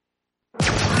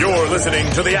You're listening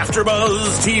to the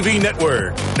AfterBuzz TV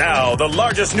network. Now the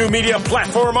largest new media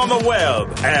platform on the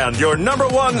web and your number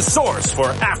one source for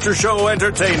after-show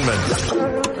entertainment.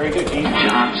 Very good, Keith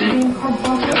Johnson.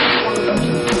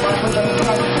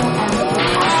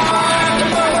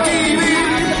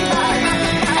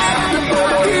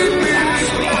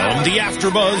 The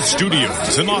AfterBuzz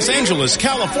Studios in Los Angeles,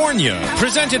 California.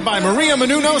 Presented by Maria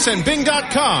Menounos and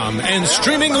Bing.com and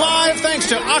streaming live thanks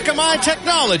to Akamai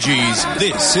Technologies.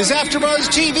 This is AfterBuzz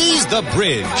TV's The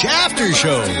Bridge After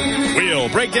Show. We'll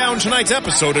break down tonight's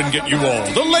episode and get you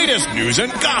all the latest news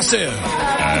and gossip.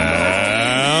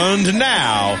 And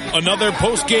now, another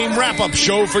post-game wrap-up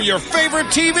show for your favorite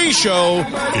TV show.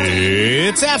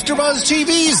 It's AfterBuzz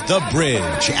TV's The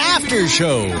Bridge After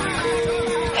Show.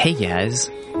 Hey guys,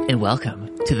 and welcome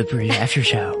to the Bridge After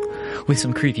Show with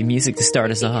some creepy music to start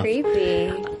us off.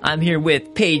 Creepy. I'm here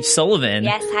with Paige Sullivan.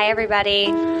 Yes, hi everybody.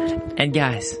 And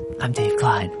guys, I'm Dave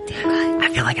Klein. I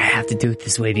feel like I have to do it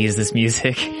this way to use this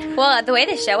music. Well, the way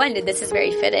the show ended, this is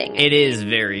very fitting. It is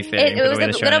very fitting. It was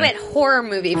a little bit horror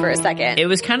movie for a second. It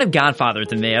was kind of Godfather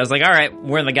to me. I was like, all right,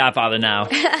 we're in the Godfather now.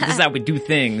 This is how we do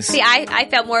things. See, I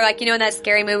felt more like, you know, in that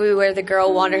scary movie where the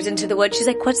girl wanders into the woods, she's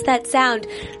like, what's that sound?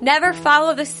 Never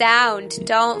follow the sound.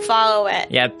 Don't follow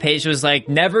it. Yeah, Paige was like,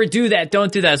 never do that.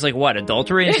 Don't do that. I was like, what,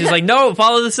 adultery? And she's like, no,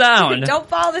 follow the sound. Don't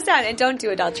follow the sound and don't do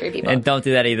adultery, people. And don't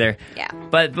do that either. Yeah.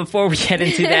 But before we get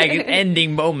into that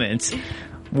ending moment,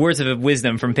 words of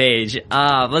wisdom from Paige,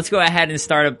 let's go ahead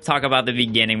and talk about the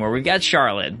beginning where we've got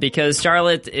Charlotte, because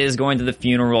Charlotte is going to the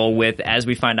funeral with, as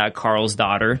we find out, Carl's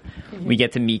daughter. Mm-hmm. We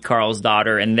get to meet Carl's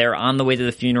daughter, and they're on the way to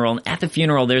the funeral, and at the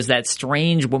funeral there's that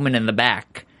strange woman in the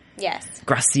back. Yes.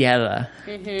 Graciela.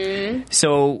 Mm-hmm.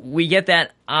 So we get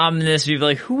that ominous view of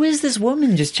like, who is this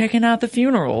woman just checking out the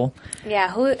funeral?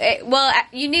 Yeah,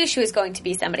 you knew she was going to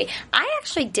be somebody. I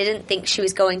actually didn't think she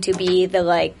was going to be the,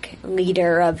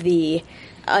 leader of the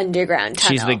underground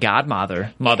tunnel. She's the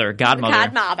godmother. Godmother.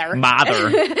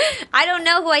 I don't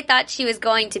know who I thought she was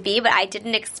going to be, but I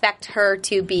didn't expect her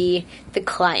to be the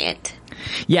client.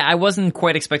 Yeah, I wasn't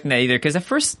quite expecting that either, because at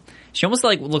first she almost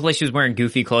looked like she was wearing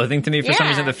goofy clothing to me for some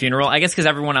reason at the funeral. I guess because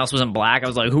everyone else was in black. I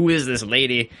was like, who is this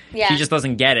lady? Yeah. She just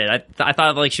doesn't get it. I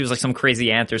thought she was some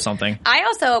crazy aunt or something. I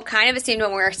also kind of assumed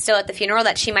when we were still at the funeral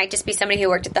that she might just be somebody who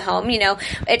worked at the home. You know,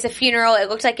 it's a funeral. It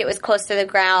looked like it was close to the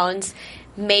grounds.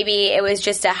 Maybe it was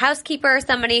just a housekeeper or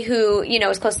somebody who,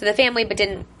 was close to the family but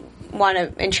didn't want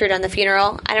to intrude on the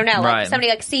funeral. I don't know. Right. Like somebody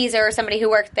like Caesar or somebody who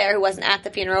worked there who wasn't at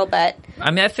the funeral, but...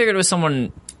 I mean, I figured it was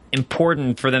someone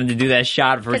important for them to do that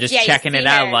shot for just checking it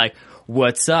out, like,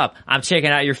 what's up? I'm checking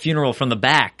out your funeral from the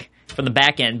back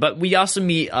end. But we also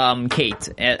meet Kate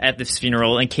at this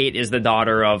funeral, and Kate is the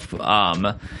daughter of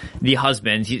the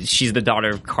husband. She's the daughter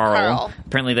of Carl.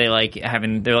 Apparently they're like the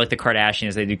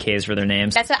Kardashians. They do K's for their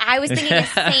names. That's what I was thinking.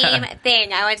 The same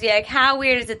thing. I wanted to be like, how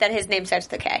weird is it that his name starts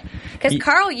with a K? Because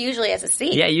Carl usually has a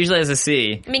C. Yeah, usually has a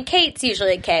C. I mean, Kate's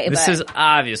usually a K. This is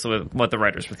obviously what the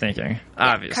writers were thinking.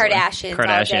 Obviously, Kardashians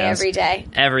all day, every day.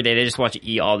 Every day, they just watch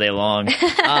E all day long.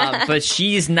 But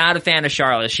she's not a fan of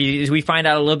Charlotte. We find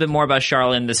out a little bit more about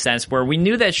Charlotte in the sense where we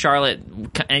knew that Charlotte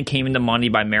came into money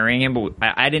by marrying him, but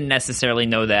I didn't necessarily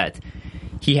know that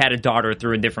he had a daughter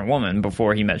through a different woman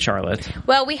before he met Charlotte.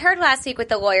 Well, we heard last week with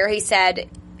the lawyer, he said,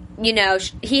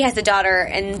 he has a daughter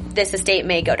and this estate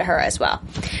may go to her as well.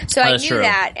 So I knew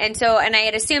that, and I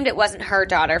had assumed it wasn't her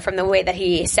daughter from the way that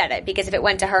he said it, because if it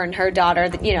went to her and her daughter,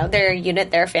 they're a unit,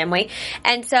 they're a family.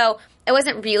 And so I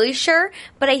wasn't really sure,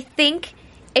 but I think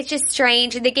it's just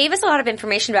strange. They gave us a lot of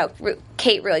information about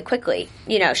Kate really quickly.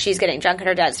 She's getting drunk at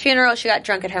her dad's funeral. She got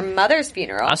drunk at her mother's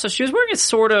funeral. So she was wearing a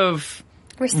sort of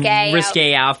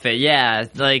risque outfit. Yeah,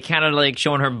 kind of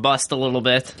showing her bust a little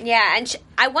bit. Yeah, and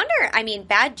I wonder,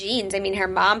 bad genes. Her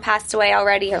mom passed away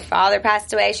already. Her father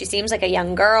passed away. She seems like a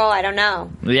young girl. I don't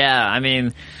know. Yeah,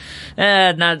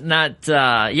 that's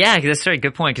a very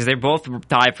good point, because they both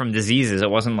died from diseases. It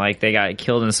wasn't like they got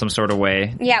killed in some sort of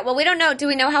way. Yeah, well, we don't know. Do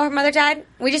we know how her mother died?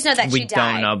 We just know that she died.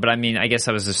 We don't know, but I guess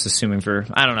I was just assuming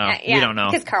I don't know. Yeah, we don't know.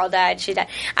 Because Carl died, she died.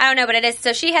 I don't know, but it is,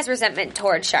 so she has resentment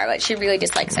towards Charlotte. She really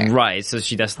dislikes her. Right, so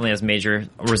she definitely has major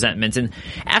resentment. And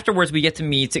afterwards, we get to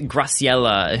meet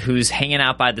Graciela, who's hanging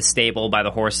out by the stable, by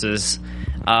the horses,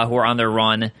 who are on their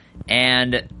run.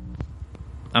 And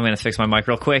I'm going to fix my mic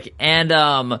real quick. And,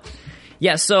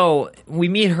 yeah, so we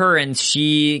meet her and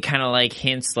she kind of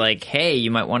hints hey, you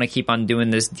might want to keep on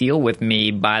doing this deal with me,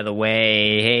 by the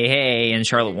way, hey, and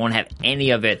Charlotte won't have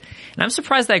any of it. And I'm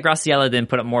surprised that Graciela didn't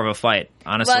put up more of a fight,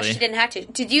 honestly. Well, she didn't have to.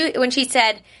 Did you, when she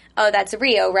said, oh, that's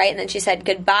Rio, right? And then she said,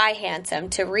 goodbye,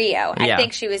 handsome, to Rio. I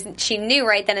think she knew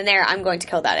right then and there, I'm going to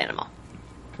kill that animal.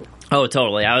 Oh,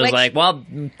 totally. I was like, well,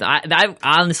 I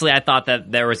honestly, I thought that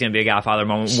there was going to be a Godfather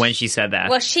moment when she said that.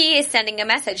 Well, she is sending a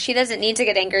message. She doesn't need to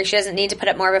get angry. She doesn't need to put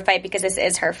up more of a fight because this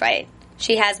is her fight.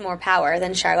 She has more power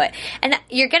than Charlotte. And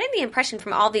you're getting the impression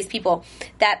from all these people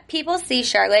that people see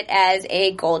Charlotte as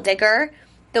a gold digger.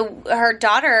 Her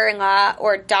daughter-in-law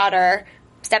or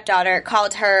stepdaughter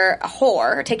called her a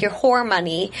whore, take your whore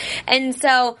money. And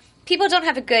so people don't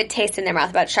have a good taste in their mouth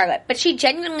about Charlotte, but she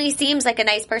genuinely seems like a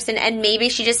nice person, and maybe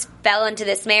she just fell into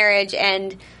this marriage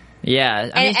and... Yeah,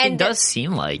 I mean, it does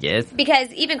seem like it.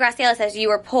 Because even Graciela says you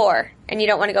were poor, and you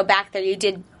don't want to go back there. You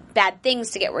did bad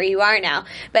things to get where you are now.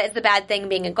 But is the bad thing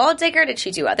being a gold digger? Did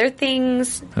she do other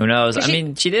things? Who knows? I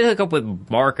mean, she did hook up with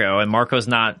Marco, and Marco's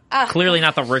clearly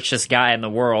not the richest guy in the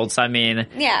world. So, I mean,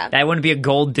 that wouldn't be a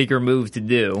gold digger move to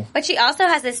do. But she also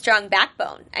has a strong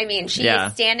backbone. I mean, she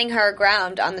is standing her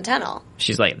ground on the tunnel.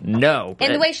 She's like, no.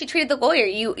 And the way she treated the lawyer,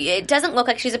 it doesn't look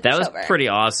like she's a pushover. That was pretty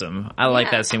awesome. I like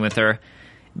that scene with her.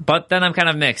 But then I'm kind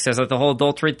of mixed. There's like the whole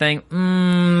adultery thing.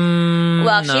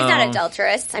 Well, she's not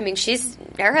adulterous. I mean,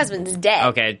 her husband's dead.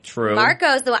 Okay, true.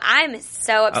 Marco's the one. I'm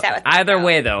so upset with. Either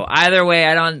way, though. Either way,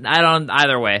 I don't.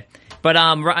 Either way. But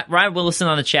Ryan Willison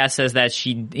on the chat says that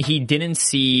he didn't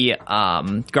see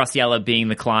Graciela being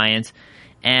the client,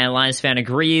 and Lions fan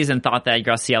agrees and thought that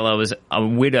Graciela was a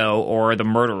widow or the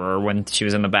murderer when she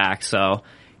was in the back. So.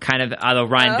 Kind of, although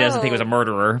Ryan doesn't think it was a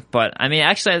murderer, but I mean,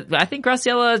 actually, I think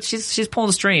Graciela, she's pulling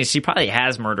the strings. She probably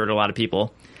has murdered a lot of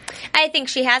people. I think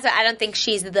she has, but I don't think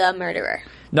she's the murderer.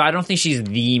 No, I don't think she's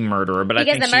the murderer, but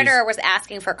because the murderer was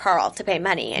asking for Carl to pay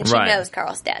money, and she knows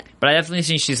Carl's dead. But I definitely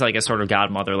think she's like a sort of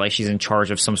godmother, like she's in charge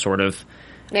of some sort of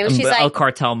maybe she's a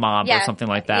cartel mob or something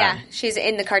like that. Yeah, she's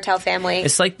in the cartel family.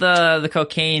 It's like the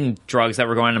cocaine drugs that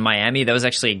were going to Miami. That was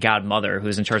actually a godmother who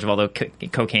was in charge of all the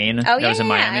cocaine that was in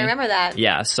Miami. I remember that.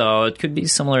 Yeah, so it could be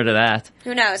similar to that.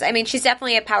 Who knows? I mean, she's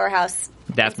definitely a powerhouse.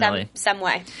 Definitely. Some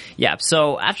way. Yeah,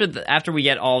 so after we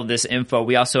get all of this info,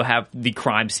 we also have the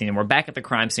crime scene. And we're back at the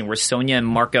crime scene where Sonia and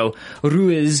Marco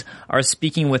Ruiz are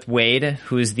speaking with Wade,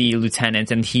 who is the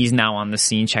lieutenant, and he's now on the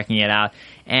scene checking it out.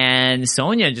 And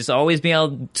Sonia just always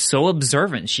being so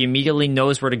observant. She immediately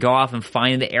knows where to go off and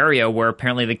find the area where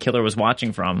apparently the killer was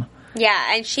watching from.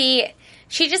 Yeah, and she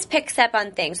just picks up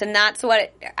on things, and that's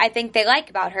what I think they like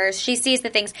about her. She sees the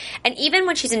things, and even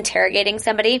when she's interrogating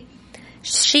somebody,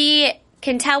 she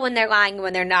can tell when they're lying and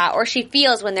when they're not, or she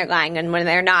feels when they're lying and when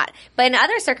they're not. But in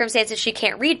other circumstances, she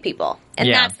can't read people.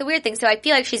 And that's the weird thing. So I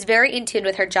feel like she's very in tune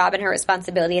with her job and her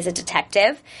responsibility as a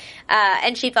detective.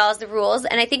 And she follows the rules.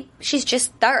 And I think she's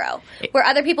just thorough. Where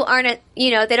other people aren't,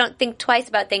 they don't think twice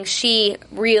about things. She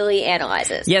really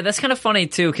analyzes. Yeah, that's kind of funny,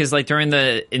 too, because like during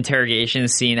the interrogation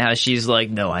scene, how she's like,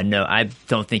 no, I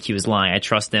don't think he was lying. I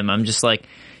trust him. I'm just like...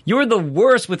 You're the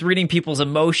worst with reading people's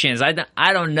emotions. I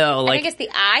don't know. Like, I think it's the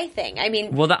eye thing. I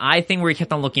mean... Well, the eye thing where he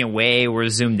kept on looking away, where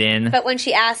zoomed in. But when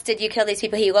she asked, did you kill these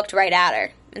people, he looked right at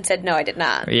her and said, no, I did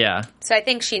not. Yeah. So I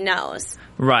think she knows.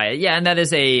 Right. Yeah, and that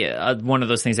is one of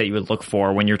those things that you would look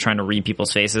for when you're trying to read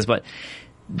people's faces. But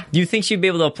you think she'd be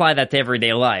able to apply that to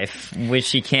everyday life, which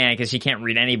she can't because she can't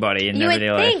read anybody in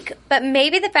everyday life. You would think, but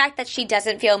maybe the fact that she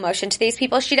doesn't feel emotion to these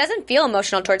people, she doesn't feel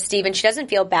emotional towards Steven, she doesn't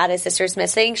feel bad his sister's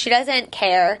missing, she doesn't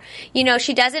care,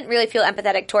 she doesn't really feel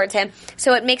empathetic towards him,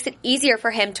 so it makes it easier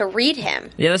for him to read him.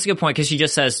 Yeah, that's a good point, because she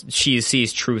just says she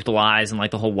sees truth, lies, and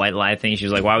like the whole white lie thing.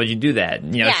 She's like, why would you do that?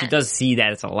 She does see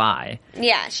that it's a lie.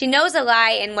 Yeah, she knows a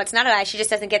lie and what's not a lie, she just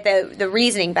doesn't get the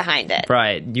reasoning behind it.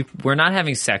 Right. We're not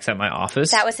having sex at my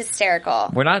office. That was hysterical.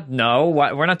 We're not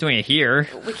doing it here.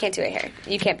 We can't do it here.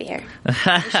 You can't be here.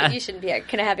 You shouldn't be here.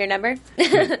 Can I have your number?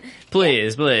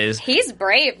 Please. He's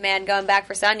brave, man, going back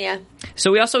for Sonia.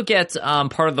 So we also get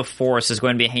part of the force is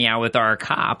going to be hanging out with our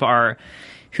cop,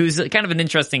 who's kind of an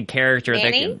interesting character.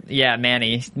 Manny?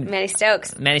 Manny. Manny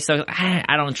Stokes.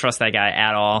 I don't trust that guy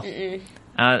at all.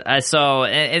 So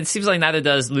it seems like neither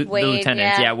does the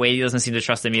lieutenant. Yeah, Wade doesn't seem to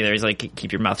trust him either. He's like,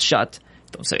 keep your mouth shut.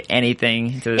 Don't say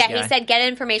anything to this guy. Yeah, he said get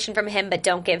information from him, but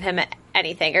don't give him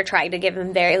anything or try to give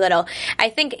him very little. I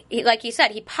think, like you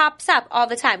said, he pops up all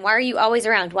the time. Why are you always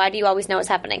around? Why do you always know what's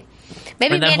happening?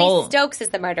 Maybe Manny Stokes is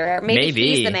the murderer. Maybe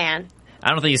he's the man. I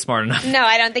don't think he's smart enough. No,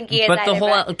 I don't think he is But either, the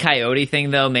whole coyote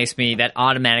thing, though, that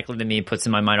automatically to me puts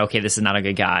in my mind, okay, this is not a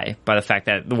good guy, by the fact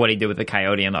that what he did with the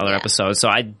coyote in the other episode. So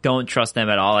I don't trust them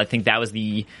at all. I think that was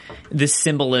the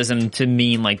symbolism to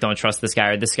mean, like, don't trust this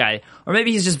guy. Or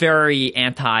maybe he's just very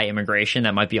anti-immigration.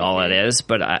 That might be all it is.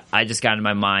 But I just got in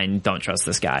my mind, don't trust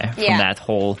this guy from that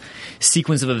whole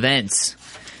sequence of events.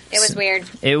 It was weird.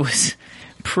 It was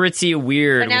pretty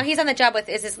weird. But now he's on the job with,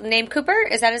 is his name Cooper?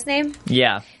 Is that his name?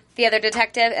 Yeah. The other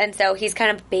detective, and so he's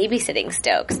kind of babysitting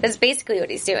Stokes. That's basically what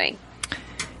he's doing.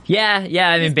 Yeah,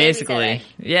 I mean, He's basically.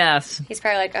 Yes. He's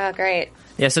probably like, oh, great.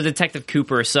 Yeah, so Detective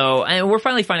Cooper. So, and we're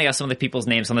finally finding out some of the people's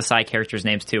names, some of the side characters'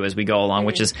 names too, as we go along,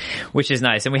 which is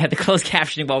nice. And we had the closed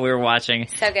captioning while we were watching.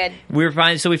 So good.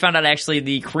 So we found out actually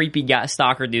the creepy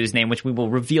stalker dude's name, which we will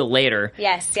reveal later.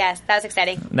 Yes, that was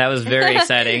exciting. That was very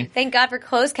exciting. Thank God for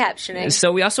closed captioning.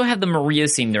 So we also have the Maria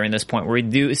scene during this point, where we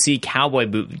do see Cowboy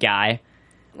Boot guy.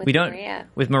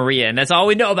 With Maria, and that's all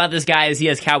we know about this guy is he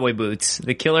has cowboy boots.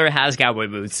 The killer has cowboy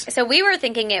boots. So we were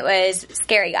thinking it was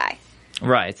Scary Guy,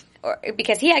 right?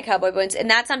 Because he had cowboy boots, and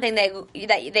that's something that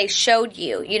they showed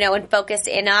you, and focused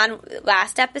in on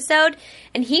last episode,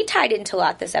 and he tied into a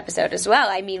lot this episode as well.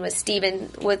 I mean,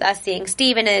 with us seeing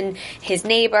Steven and his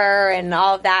neighbor and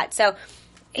all of that, so.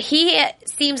 He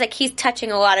seems like he's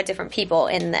touching a lot of different people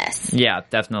in this. Yeah,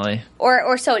 definitely.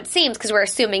 Or so it seems, because we're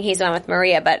assuming he's on with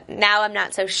Maria, but now I'm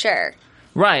not so sure.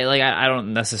 Right, like I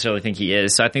don't necessarily think he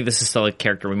is, so I think this is still a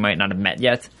character we might not have met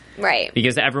yet. Right.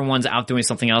 Because everyone's out doing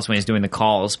something else when he's doing the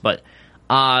calls, but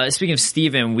speaking of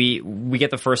Steven, we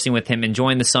get the first scene with him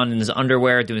enjoying the sun in his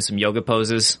underwear, doing some yoga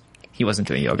poses. He wasn't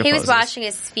doing yoga poses. He was washing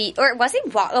his feet. Or was he?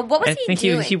 What was he doing? I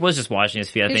think he was just washing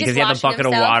his feet, I think, because he had the bucket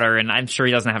of water, and I'm sure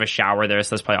he doesn't have a shower there,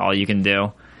 so that's probably all you can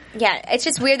do. Yeah, it's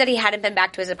just weird that he hadn't been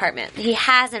back to his apartment. He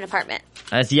has an apartment.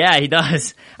 Yeah, he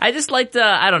does. I just like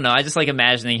I don't know, I just like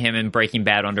imagining him in Breaking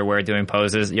Bad underwear doing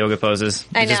yoga poses.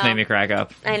 It just made me crack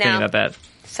up. I know. Thinking about that.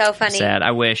 So funny. Sad.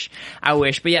 I wish.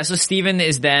 But yeah, so Steven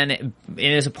is then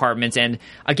in his apartment, and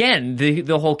again,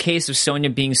 the whole case of Sonia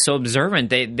being so observant,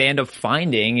 they end up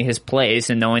finding his place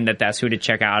and knowing that that's who to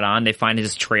check out on. They find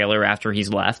his trailer after he's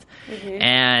left,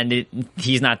 and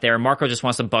he's not there. Marco just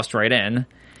wants to bust right in,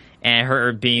 and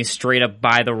her being straight up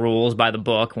by the rules, by the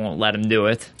book, won't let him do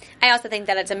it. I also think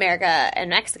that it's America and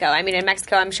Mexico. I mean, in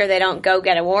Mexico, I'm sure they don't go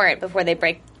get a warrant before they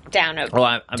break down a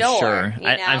door. I'm sure.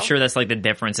 I'm sure that's like the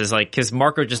difference is like, because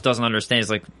Marco just doesn't understand. He's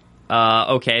like,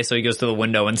 okay, so he goes to the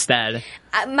window instead.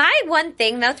 My one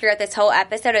thing though throughout this whole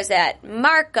episode is that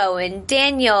Marco and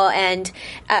Daniel and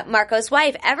Marco's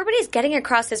wife, everybody's getting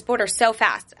across this border so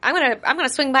fast. I'm gonna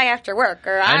swing by after work,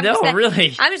 or I'm just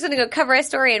gonna go cover a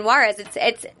story in Juarez.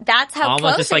 It's that's how almost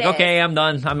close just like, it is. okay, I'm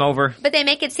done, I'm over. But they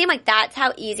make it seem like that's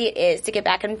how easy it is to get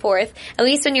back and forth. At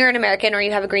least when you're an American or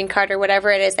you have a green card or whatever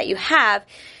it is that you have.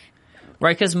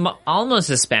 Right, because Alma's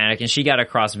Hispanic, and she got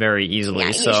across very easily.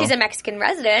 Yeah, so she's a Mexican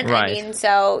resident. Right. I mean,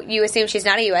 so you assume she's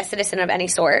not a U.S. citizen of any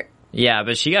sort. Yeah,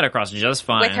 but she got across just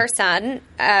fine. With her son,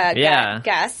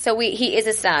 guess. So he is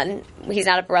a son. He's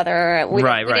not a brother. We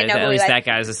right. didn't know At least that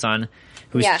guy's a son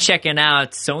who's checking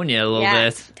out Sonia a little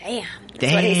bit. Damn.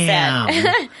 That's what he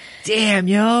said. Damn,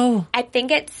 yo. I think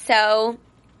it's so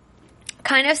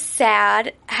kind of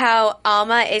sad how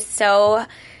Alma is so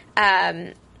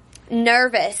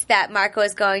nervous that Marco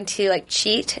is going to like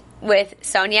cheat with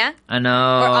Sonia. I know.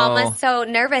 We're almost so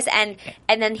nervous, and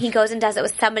then he goes and does it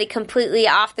with somebody completely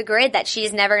off the grid that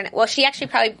she's never gonna. Well, she actually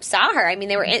probably saw her. I mean,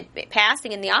 they were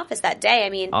passing in the office that day. I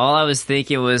mean, all I was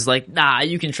thinking was like, nah,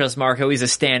 you can trust Marco. He's a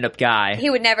stand-up guy. He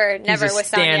would never He's a with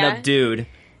Sonia. Stand-up dude.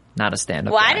 Not a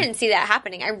stand-up guy. I didn't see that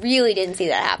happening. I really didn't see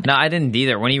that happening. No, I didn't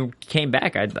either. When he came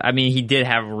back, I mean, he did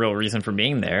have a real reason for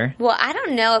being there. Well, I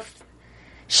don't know if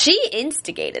she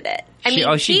instigated it.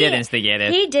 She did instigate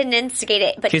it. He didn't instigate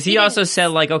it, but because he also said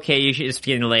like, okay, it's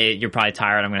getting late. You're probably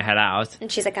tired. I'm going to head out. And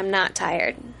she's like, I'm not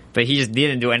tired. But he just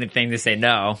didn't do anything to say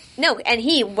no. No, and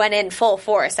he went in full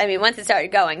force. I mean, once it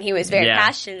started going, he was very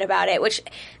passionate about it, which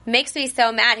makes me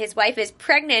so mad. His wife is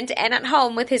pregnant and at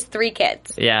home with his 3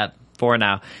 kids. Yeah, 4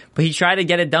 now. But he tried to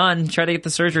get it done. Tried to get the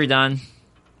surgery done.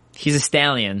 He's a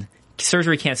stallion.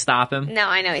 Surgery can't stop him. No,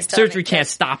 I know. He's still surgery can't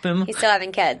stop him. He's still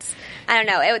having kids. I don't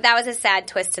know. That was a sad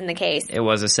twist in the case. It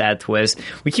was a sad twist.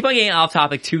 We keep on getting off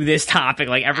topic to this topic.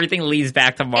 Like, everything leads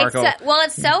back to Marco.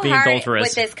 It's so hard adulterous.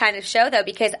 With this kind of show, though,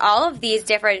 because all of these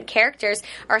different characters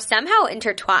are somehow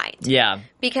intertwined. Yeah.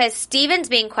 Because Steven's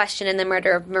being questioned in the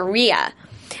murder of Maria.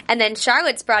 And then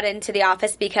Charlotte's brought into the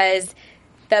office because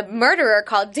the murderer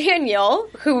called Daniel,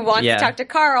 who wants to talk to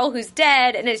Carl, who's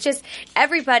dead, and it's just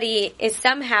everybody is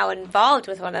somehow involved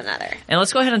with one another. And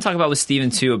let's go ahead and talk about with Steven,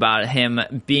 too, about him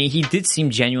he did seem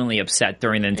genuinely upset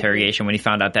during the interrogation when he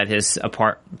found out that his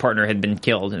partner had been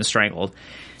killed and strangled.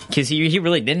 Because he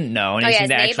really didn't know, and he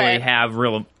seemed to actually have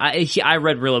real... I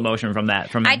read real emotion from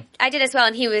that. I did as well,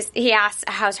 and he asked,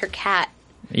 how's her cat?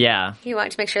 Yeah. He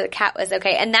wanted to make sure the cat was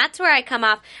okay. And that's where I come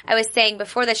off. I was saying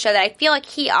before the show that I feel like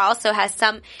he also has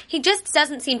he just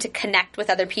doesn't seem to connect with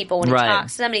other people when he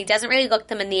talks to them, and he doesn't really look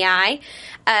them in the eye.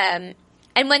 And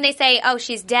when they say, oh,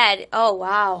 she's dead, oh,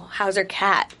 wow, how's her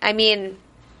cat? I mean,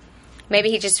 maybe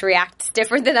he just reacts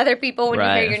different than other people when you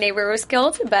hear your neighbor was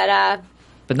killed, but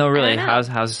But no, really, I don't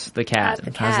know. how's the cat?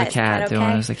 How's the cat doing?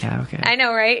 Okay? Is the cat okay? I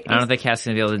know, right? I don't think the cat's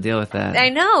going to be able to deal with that. I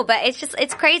know, but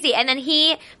it's crazy. And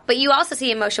then but you also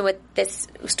see emotion with this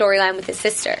storyline with his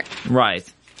sister. Right.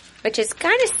 Which is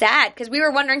kind of sad, because we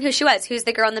were wondering who she was. Who's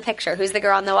the girl in the picture? Who's the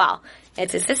girl on the wall?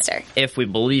 It's his sister. If we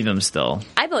believe him still.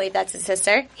 I believe that's his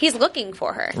sister. He's looking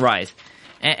for her. Right.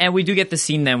 And we do get the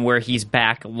scene then where he's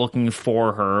back looking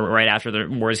for her right after the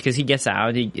wars, because he gets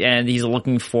out and he's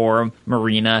looking for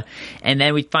Marina. And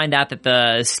then we find out that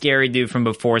the scary dude from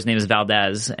before, his name is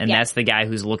Valdez, and that's the guy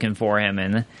who's looking for him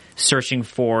and searching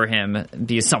for him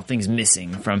because something's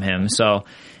missing from him. So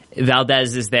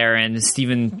Valdez is there, and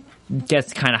Steven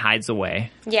kind of hides away.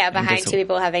 Yeah, behind two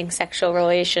people having sexual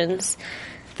relations.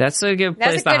 That's a good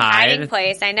place to hide. That's a good hiding hide.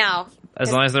 place, I know.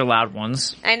 As long as they're loud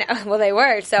ones. I know. Well, they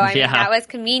were, so I mean, that was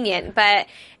convenient. But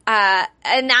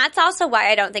and that's also why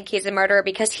I don't think he's a murderer,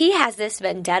 because he has this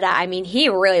vendetta. I mean, he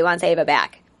really wants Ava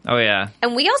back. Oh, yeah.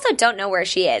 And we also don't know where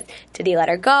she is. Did he let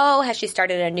her go? Has she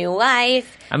started a new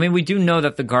life? I mean, we do know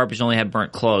that the garbage only had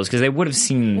burnt clothes, because they would have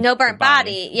seen no burnt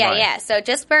body. Yeah, right. Yeah. So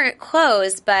just burnt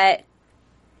clothes, but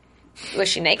was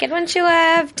she naked when she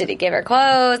left? Did he give her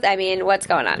clothes? I mean, what's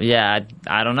going on? Yeah,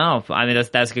 I don't know. I mean,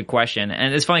 that's a good question.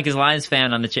 And it's funny because Lions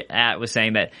fan on the chat was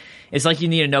saying that it's like you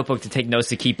need a notebook to take notes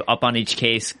to keep up on each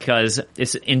case because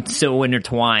it's so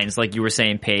intertwined. It's like you were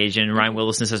saying, Paige, and Ryan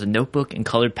Wilson says a notebook and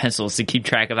colored pencils to keep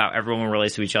track of how everyone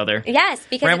relates to each other. Yes,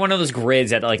 because we have one of those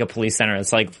grids at like a police center.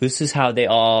 It's like, this is how they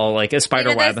all, like a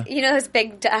spider web. You know those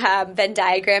big Venn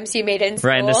diagrams you made in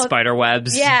school? Right, and the spider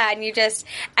webs. Yeah, and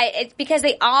it's because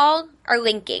they all are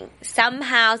linking.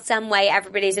 Somehow, some way,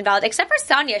 everybody's involved. Except for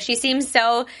Sonia. She's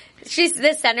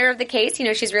the center of the case. You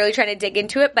know, she's really trying to dig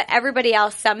into it, but everybody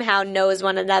else somehow knows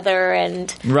one another,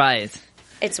 and right.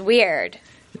 It's weird.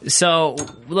 So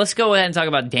let's go ahead and talk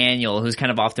about Daniel, who's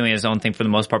kind of off doing his own thing for the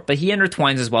most part, but he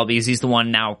intertwines as well because he's the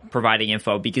one now providing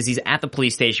info, because he's at the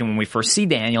police station when we first see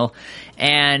Daniel,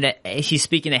 and he's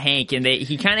speaking to Hank, and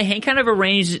Hank kind of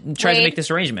tries to make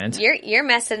this arrangement. You're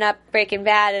messing up Breaking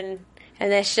Bad and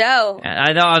this show.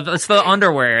 I know, it's the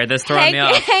underwear that's throwing me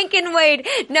off. Hank and Wade.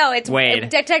 No, it's Wade.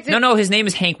 Detective. No, his name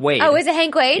is Hank Wade. Oh, is it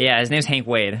Hank Wade? Yeah, his name's Hank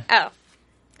Wade. Oh.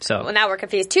 So. Well, now we're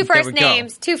confused. Two first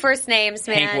names,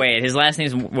 man. Hank Wade. His last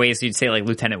name's Wade, so you'd say like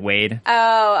Lieutenant Wade.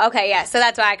 Oh, okay, yeah. So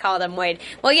that's why I called him Wade.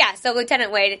 Well, yeah, so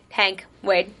Lieutenant Wade, Hank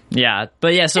Wade. Yeah,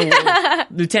 but yeah, so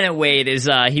Lieutenant Wade is,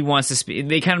 he wants to speak,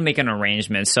 they kind of make an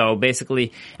arrangement. So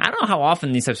basically, I don't know how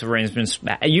often these types of arrangements,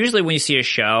 usually when you see a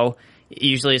show,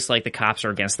 usually it's like the cops are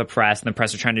against the press and the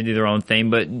press are trying to do their own thing,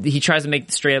 but he tries to make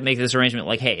this arrangement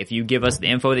like, hey, if you give us the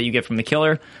info that you get from the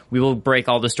killer, we will break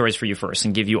all the stories for you first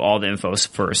and give you all the info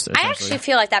first. I actually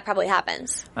feel like that probably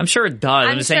happens. I'm sure it does.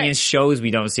 I'm just saying in shows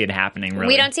we don't see it happening, really.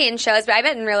 We don't see it in shows, but I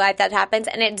bet in real life that happens,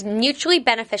 and it's mutually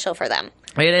beneficial for them.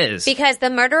 It is. Because the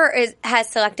murderer has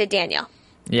selected Daniel.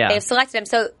 Yeah. They've selected him,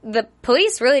 so the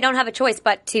police really don't have a choice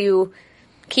but to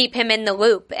keep him in the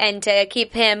loop and to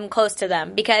keep him close to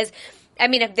them, because I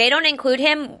mean, if they don't include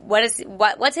him,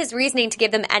 what's his reasoning to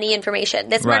give them any information?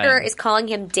 This murderer is calling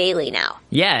him daily now.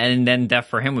 Yeah, and then that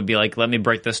for him would be like, let me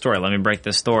break this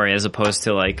story, as opposed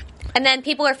to like... And then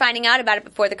people are finding out about it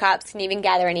before the cops can even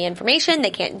gather any information. They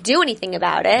can't do anything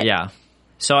about it. Yeah.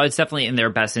 So it's definitely in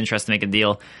their best interest to make a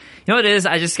deal. You know what it is?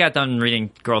 I just got done reading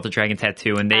Girl with the Dragon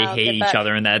Tattoo, and they hate each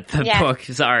other in that book.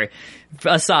 Sorry.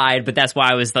 Aside, but that's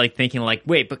why I was like thinking like,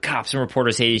 wait, but cops and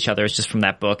reporters hate each other. It's just from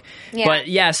that book. Yeah. But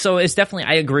yeah, so it's definitely,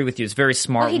 I agree with you. It's very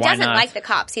smart. Well, he doesn't like the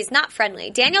cops. He's not friendly.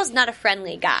 Daniel's not a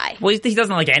friendly guy. Well, he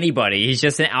doesn't like anybody. He's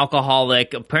just an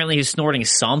alcoholic. Apparently he's snorting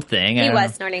something. He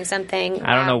was snorting something.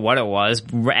 I don't know what it was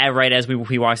right as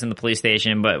he walks in the police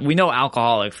station, but we know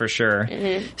alcoholic for sure.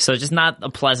 Mm-hmm. So just not a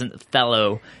pleasant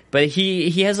fellow. But he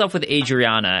heads up with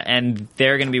Adriana, and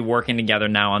they're going to be working together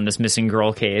now on this missing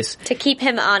girl case. To keep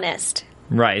him honest.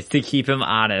 Right, to keep him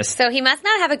honest. So he must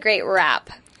not have a great rap.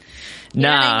 You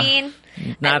know what I mean?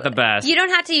 Not the best. You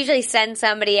don't have to usually send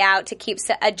somebody out to keep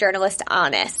a journalist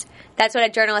honest. That's what a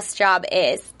journalist's job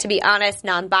is, to be honest,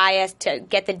 non-biased, to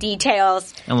get the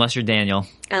details. Unless you're Daniel.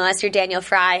 Unless you're Daniel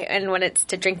Fry, and when it's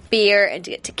to drink beer and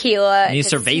to get tequila and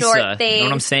to cerveza, snort things. You know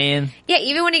what I'm saying? Yeah,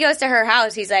 even when he goes to her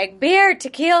house, he's like, beer,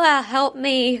 tequila, help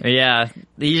me. Yeah,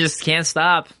 he just can't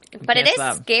stop. But it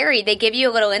is scary. They give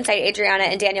you a little insight, Adriana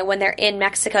and Daniel, when they're in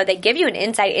Mexico. They give you an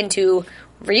insight into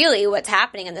really what's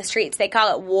happening in the streets. They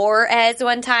call it Juarez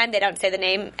one time. They don't say the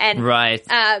name. And, right.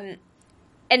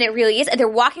 And it really is. They're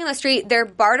walking on the street. They're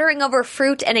bartering over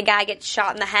fruit, and a guy gets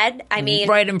shot in the head. I mean,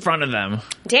 right in front of them.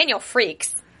 Daniel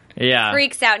freaks.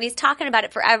 freaks out, and he's talking about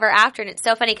it forever after, and it's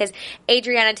so funny because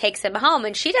Adriana takes him home,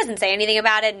 and she doesn't say anything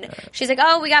about it, and she's like,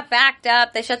 oh, we got backed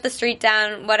up, they shut the street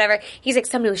down, whatever. He's like,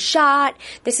 somebody was shot,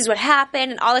 this is what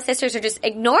happened, and all the sisters are just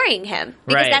ignoring him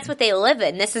because that's what they live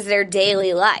in. This is their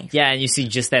daily life. Yeah, and you see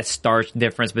just that stark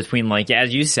difference between, like,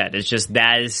 as you said, it's just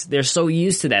they're so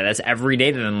used to that. That's every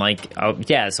day to them. Like, oh,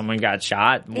 yeah, someone got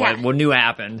shot. What new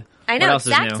happened? I know,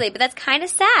 exactly, but that's kind of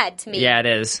sad to me. Yeah, it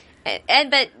is.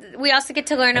 But we also get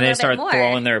to learn a little bit more. And they start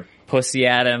throwing their pussy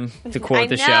at him, to quote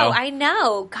the show. I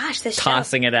know. Gosh, this show.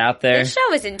 Tossing it out there. This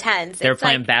show is intense. They're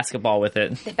playing basketball with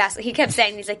it. He kept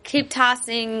saying, he's like, keep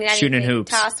tossing. Shooting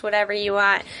hoops. Toss whatever you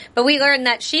want. But we learned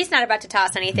that she's not about to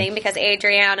toss anything because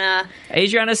Adriana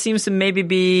seems to maybe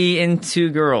be into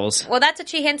girls. Well, that's what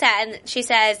she hints at. And she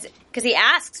says, because he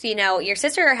asks, your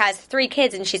sister has 3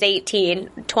 kids and she's 18,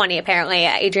 20 apparently.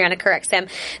 Adriana corrects him.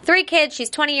 3 kids, she's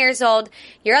 20 years old.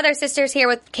 Your other sister's here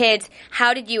with kids.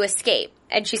 How did you escape?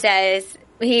 And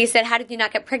he said, how did you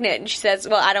not get pregnant? And she says,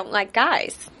 well, I don't like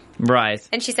guys. Right.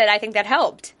 And she said, I think that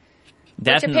helped.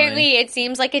 Definitely. Which apparently it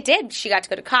seems like it did. She got to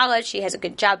go to college. She has a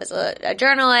good job as a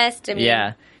journalist. I mean,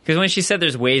 yeah. Because when she said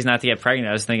there's ways not to get pregnant,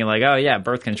 I was thinking like, oh yeah,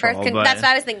 birth control. But that's what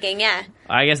I was thinking, yeah.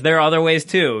 I guess there are other ways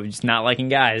too, just not liking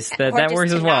guys. That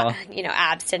works as well.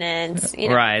 Abstinence,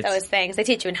 right. Those things. They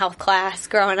teach you in health class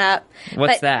growing up.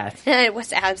 What's that?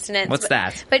 What's abstinence? What's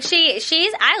that? But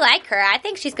I like her. I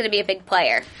think she's going to be a big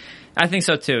player. I think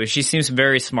so too. She seems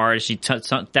very smart. She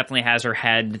definitely has her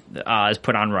head is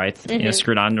put on right,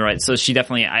 screwed on right. So she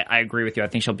definitely, I agree with you. I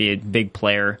think she'll be a big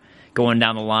player going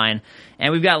down the line.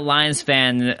 And we've got Lions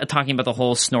fan talking about the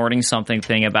whole snorting something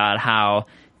thing about how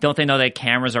don't they know that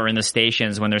cameras are in the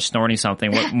stations when they're snorting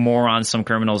something? What morons some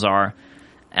criminals are.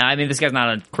 I mean, this guy's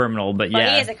not a criminal, but he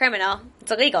is a criminal.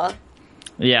 It's illegal.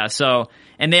 Yeah, so,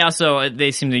 and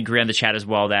they seem to agree on the chat as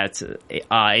well that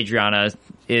Adriana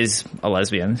is a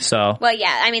lesbian, so. Well,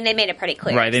 yeah, I mean, they made it pretty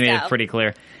clear. Right, they made it pretty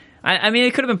clear. I mean,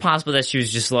 it could have been possible that she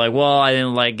was just like, well, I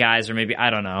didn't like guys, or maybe,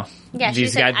 I don't know. Yeah, she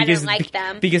said, I didn't like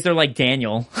them. Because they're like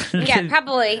Daniel. Yeah,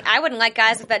 probably. I wouldn't like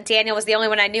guys if that Daniel was the only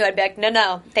one I knew. I'd be like,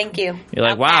 no, thank you. You're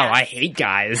like, wow, I hate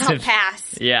guys. I'll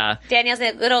pass. Yeah. Daniel's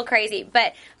a little crazy.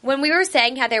 But when we were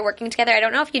saying how they're working together, I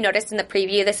don't know if you noticed in the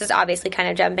preview, this is obviously kind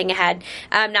of jumping ahead.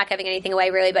 I'm not giving anything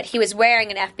away, really, but he was wearing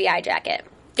an FBI jacket.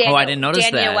 I didn't notice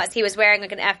that. Daniel was. He was wearing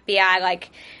like an FBI, like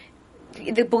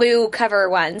the blue cover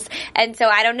ones. And so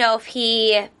I don't know if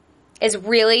he is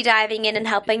really diving in and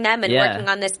helping them and working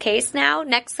on this case now,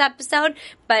 next episode.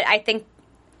 But I think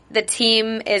the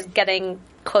team is getting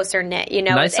closer knit,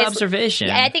 Nice observation.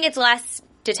 I think it's less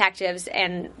detectives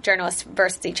and journalists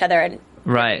versus each other and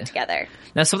working together.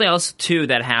 Now, something else, too,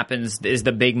 that happens is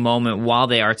the big moment while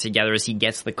they are together is he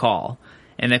gets the call.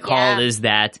 And the call is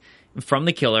that from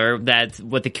the killer, that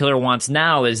what the killer wants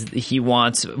now is he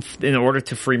wants, in order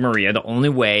to free Maria, the only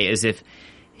way is if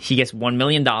he gets $1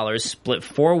 million split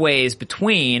 4 ways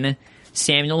between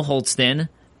Samuel Holston,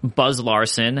 Buzz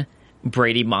Larson,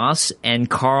 Brady Moss, and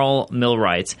Carl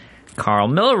Millwright. Carl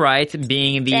Millwright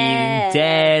being the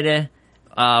dead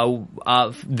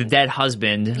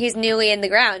husband. He's newly in the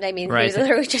ground. I mean, he was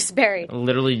literally just buried.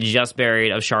 Literally just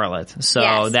buried of Charlotte.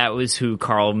 So that was who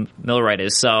Carl Millwright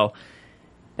is. So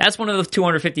that's one of the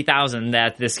 $250,000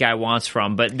 that this guy wants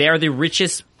from. But they're the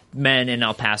richest men in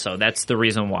El Paso. That's the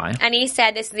reason why. And he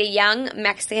said this is the young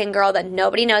Mexican girl that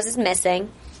nobody knows is missing.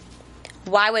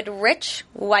 Why would rich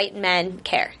white men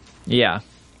care? Yeah.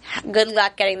 Good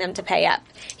luck getting them to pay up.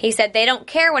 He said they don't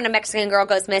care when a Mexican girl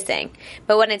goes missing.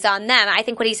 But when it's on them, I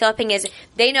think what he's hoping is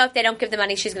they know if they don't give the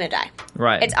money, she's going to die.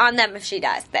 Right. It's on them if she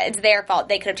does. It's their fault.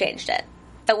 They could have changed it.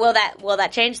 But will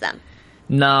that change them?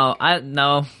 No.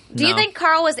 Do you think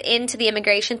Carl was into the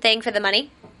immigration thing for the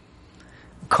money?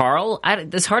 Carl?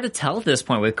 It's hard to tell at this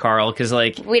point with Carl because,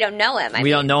 like... We don't know him.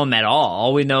 We don't know him at all.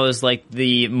 All we know is, like,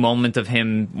 the moment of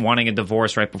him wanting a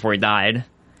divorce right before he died.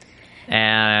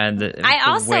 And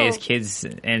the way his kids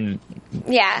and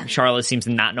Charlotte seems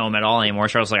to not know him at all anymore.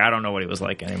 Charlotte's like, I don't know what he was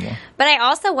like anymore. But I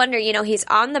also wonder, he's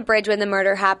on the bridge when the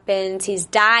murder happens. He's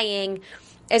dying.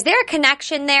 Is there a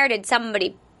connection there? Did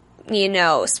somebody...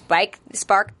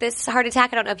 spark this heart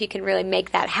attack. I don't know if you can really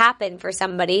make that happen for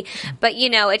somebody, but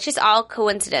it's just all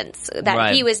coincidence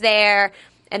that he was there,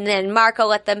 and then Marco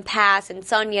let them pass, and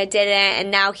Sonia didn't,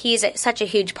 and now he's such a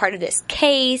huge part of this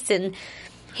case, and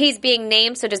he's being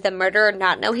named. So does the murderer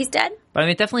not know he's dead? But I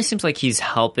mean, it definitely seems like he's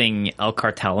helping El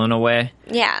Cartel in a way.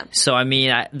 Yeah. So I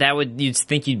mean, you'd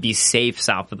think you'd be safe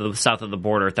south of the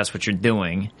border if that's what you're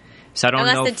doing. So I don't know.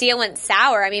 Unless the deal went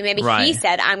sour. I mean, maybe he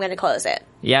said, I'm going to close it.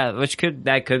 Yeah,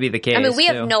 that could be the case. I mean, we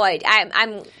have no idea.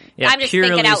 I'm just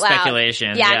thinking out loud.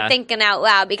 Speculation. Yeah, I'm thinking out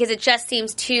loud because it just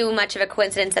seems too much of a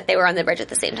coincidence that they were on the bridge at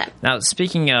the same time. Now,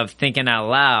 speaking of thinking out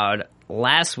loud,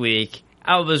 last week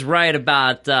I was right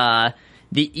about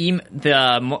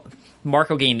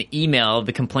Marco getting the email,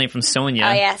 the complaint from Sonia.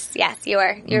 Oh, yes, you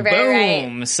were. You're very right.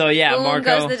 Boom! So, yeah, boom Marco...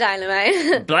 goes the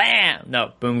dynamite. Blam!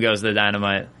 No, boom goes the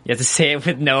dynamite. You have to say it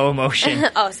with no emotion.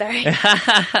 Oh, sorry.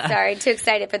 Sorry, too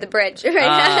excited for the bridge right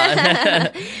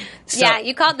now. Yeah,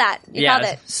 you called that. You called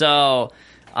it. So...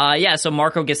 so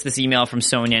Marco gets this email from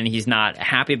Sonia, and he's not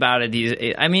happy about it.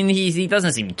 He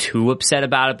doesn't seem too upset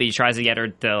about it, but he tries to get her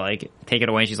to, like, take it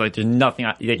away, and she's like, there's nothing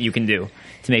that you can do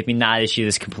to make me not issue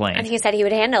this complaint. And he said he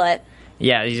would handle it.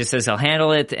 Yeah, he just says he'll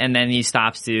handle it, and then he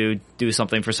stops to do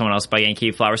something for someone else by getting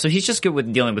Kitty flowers. So he's just good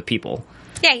with dealing with people.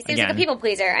 Yeah, he seems like a people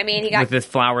pleaser. I mean, he got... With the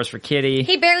flowers for Kitty.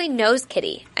 He barely knows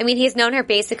Kitty. I mean, he's known her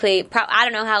basically... I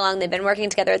don't know how long they've been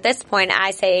working together at this point. I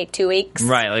say 2 weeks.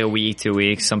 Right, like a week, 2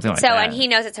 weeks, something like that. So, and he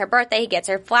knows it's her birthday. He gets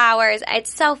her flowers.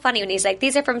 It's so funny when he's like,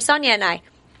 these are from Sonia and I.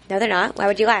 No, they're not. Why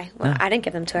would you lie? Well, I didn't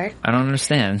give them to her. I don't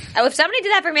understand. Oh, if somebody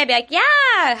did that for me, I'd be like,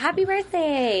 yeah, happy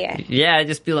birthday. Yeah, I'd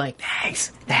just be like,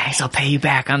 thanks, I'll pay you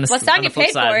back on the Well, Sonia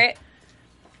paid for it.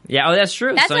 Yeah, that's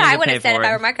true. That's Sonia what I would have said if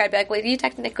I were Marco. I'd be like, well, you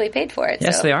technically paid for it.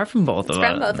 Yes, so. They are from both of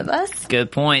us. From both of us.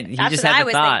 Good point. He That's just what had I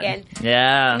was thought. thinking.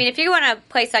 Yeah. I mean, if you want to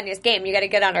play Sonia's game, you got to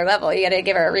get on her level. You got to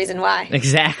give her a reason why.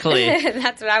 Exactly.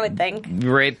 That's what I would think.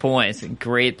 Great point.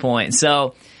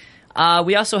 So,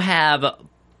 we also have...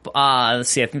 let's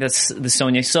see, I think that's the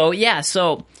Sonia.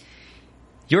 So,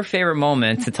 your favorite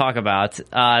moment to talk about,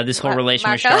 this whole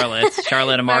relation with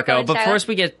Charlotte and Marco. But first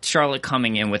we get Charlotte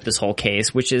coming in with this whole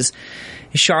case, which is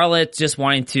Charlotte just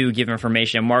wanting to give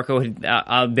information. Marco,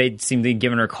 they seem to be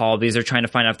giving her a call because they're trying to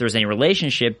find out if there's any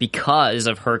relationship because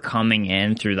of her coming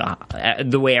in through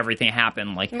the way everything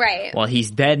happened. Like, right. Well,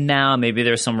 he's dead now. Maybe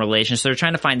there's some relation. So they're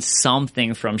trying to find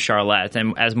something from Charlotte.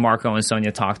 And as Marco and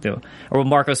Sonia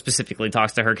Marco specifically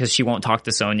talks to her because she won't talk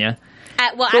to Sonia.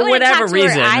 Well, for I wouldn't whatever talk to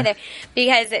reason. her either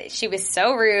because she was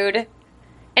so rude.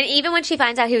 And even when she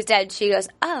finds out he was dead, she goes,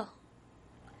 oh.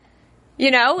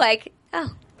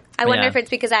 I wonder if it's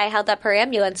because I held up her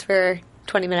ambulance for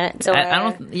 20 minutes. Or,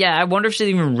 I wonder if she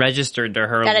even registered to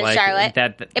her. That is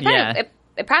Charlotte.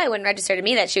 It probably wouldn't register to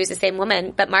me that she was the same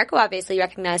woman, but Marco obviously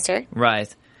recognized her.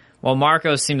 Right. Well,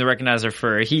 Marco seemed to recognize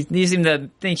her he seemed to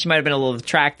think she might have been a little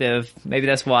attractive. Maybe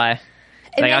that's why.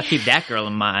 I'll keep that girl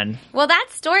in mind. Well, that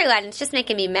storyline is just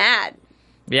making me mad.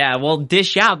 Yeah, well,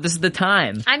 dish out. This is the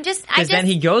time. Because then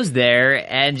he goes there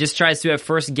and just tries to at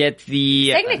first get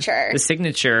the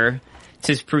signature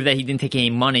to prove that he didn't take any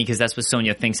money because that's what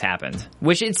Sonia thinks happened.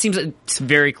 Which it seems it's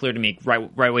very clear to me right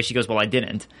away. She goes, well, I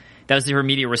didn't. That was her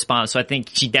immediate response. So I think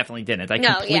she definitely didn't. I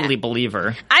completely believe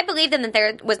her. I believe them that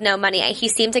there was no money. He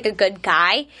seems like a good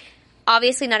guy.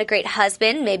 Obviously not a great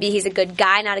husband. Maybe he's a good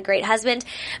guy, not a great husband.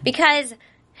 Because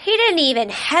he didn't even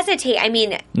hesitate. I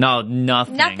mean... No,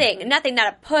 nothing. Nothing.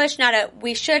 Not a push, not a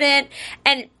we shouldn't.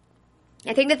 And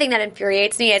I think the thing that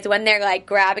infuriates me is when they're, like,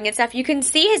 grabbing and stuff, you can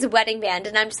see his wedding band,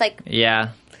 and I'm just like...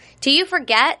 Yeah. Do you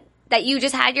forget that you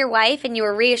just had your wife and you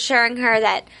were reassuring her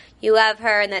that you love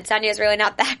her and that Sonia's really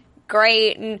not that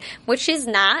great, and which she's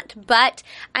not, but,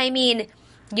 I mean...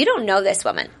 You don't know this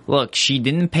woman. Look, she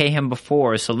didn't pay him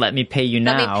before, so let me pay you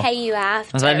now. Let me pay you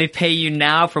after. Let me pay you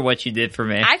now for what you did for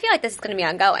me. I feel like this is going to be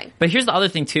ongoing. But here's the other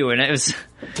thing, too, and it was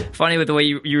funny with the way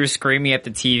you were screaming at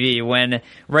the TV when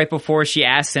right before she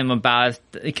asked him about,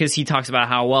 because he talks about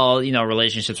how, well,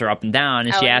 relationships are up and down,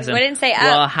 and she asked him, didn't say up.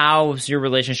 Well, how's your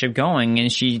relationship going?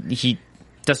 And he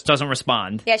just doesn't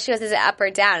respond. Yeah, she goes, is it up or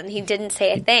down? And he didn't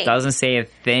say a thing. Doesn't say a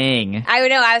thing. I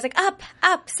know. I was like,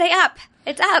 up, say up.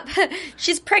 It's up.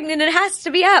 She's pregnant. It has to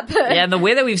be up. Yeah, and the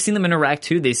way that we've seen them interact,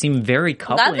 too, they seem very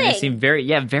coupling. Loving. They seem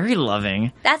very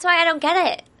loving. That's why I don't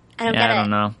get it. I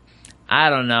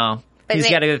don't know. But he's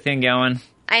got a good thing going.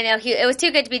 I know. It was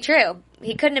too good to be true.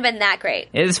 He couldn't have been that great.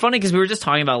 It's funny because we were just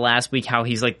talking about last week how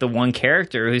he's like the one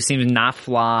character who seems not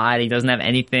flawed. He doesn't have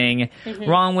anything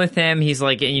wrong with him. He's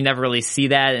like, and you never really see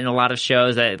that in a lot of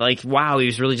shows that like, wow, he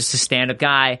was really just a stand-up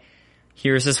guy.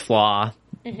 Here's his flaw.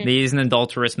 He's an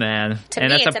adulterous man.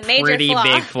 And that's a pretty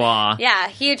big flaw. Yeah,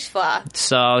 huge flaw.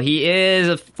 So he is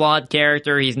a flawed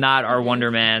character. He's not our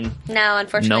Wonder Man. No,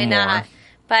 unfortunately not.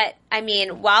 But, I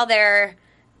mean, while they're,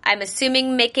 I'm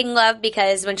assuming, making love,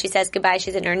 because when she says goodbye,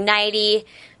 she's in her nightie.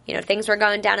 Things were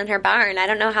going down in her barn. I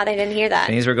don't know how they didn't hear that.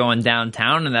 Things were going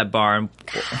downtown in that barn.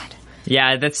 God.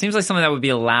 Yeah, that seems like something that would be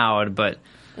allowed, but...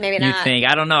 Maybe not. You think.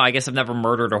 I don't know. I guess I've never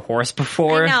murdered a horse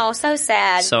before. I know. So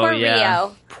sad. Poor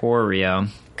Rio. Poor Rio.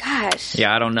 Gosh.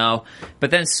 Yeah, I don't know.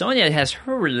 But then Sonia has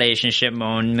her relationship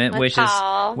moment, with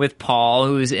Paul. Is with Paul,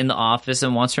 who's in the office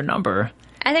and wants her number.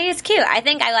 I think it's cute. I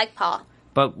think I like Paul.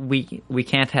 But we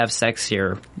can't have sex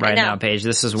here right now, Paige.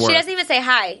 This is work. She doesn't even say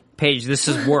hi. Paige, this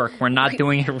is work. We're not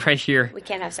doing it right here. We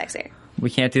can't have sex here. We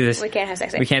can't do this. We can't have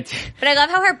sex here. We can't. But I love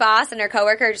how her boss and her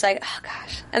coworker are just like, oh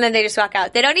gosh, and then they just walk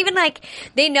out. They don't even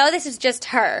they know this is just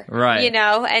her, right? You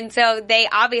know, and so they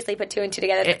obviously put 2 and 2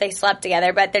 together that they slept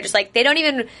together, but they're just they don't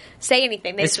even say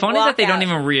anything. It's funny that they don't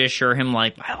even reassure him.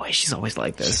 By the way, she's always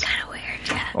like this. She's kind of weird,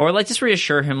 yeah. Or just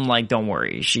reassure him, don't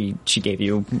worry, she gave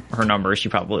you her number. She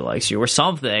probably likes you or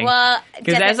something. Well,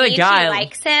 because as a guy, she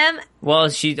likes him. Well,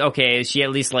 she at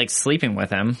least likes sleeping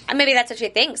with him. Maybe that's what she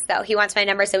thinks, though. He wants my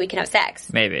number so we can have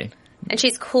sex. Maybe. And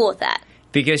she's cool with that.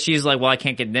 Because she's like, well, I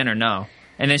can't get dinner, no.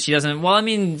 And then she doesn't, well, I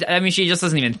mean, she just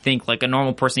doesn't even think like a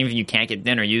normal person, even if you can't get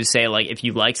dinner, you say, if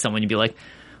you like someone, you'd be like,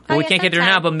 well, we can't get dinner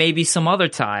now, but maybe some other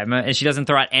time. And she doesn't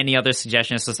throw out any other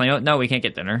suggestions. It's just like, no, we can't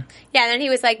get dinner. Yeah, and then he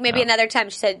was like, maybe another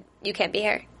time. She said, you can't be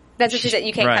here. That's what she said,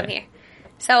 you can't come here.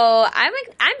 So I'm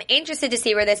interested to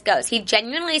see where this goes. He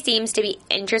genuinely seems to be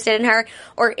interested in her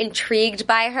or intrigued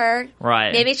by her.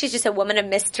 Right. Maybe she's just a woman of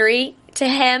mystery to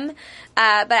him.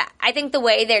 But I think the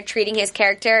way they're treating his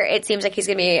character, it seems like he's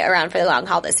going to be around for the long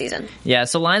haul this season. Yeah,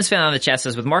 so Lions fan on the chat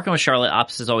says, with Marco and Charlotte,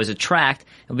 opposites always attract.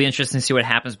 It'll be interesting to see what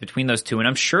happens between those two, and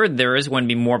I'm sure there is going to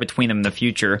be more between them in the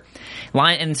future.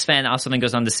 Lions fan also then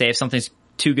goes on to say, if something's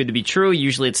too good to be true,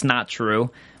 usually it's not true,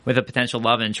 with a potential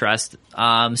love interest.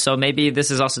 So maybe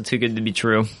this is also too good to be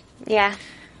true. Yeah.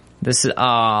 This is,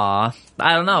 I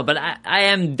don't know, but I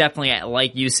am definitely,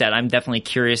 like you said, I'm definitely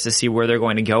curious to see where they're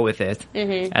going to go with it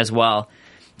as well.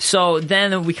 So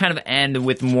then we kind of end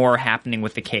with more happening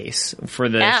with the case for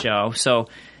the show. So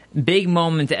big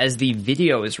moment as the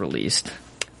video is released.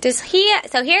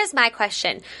 So here's my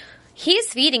question.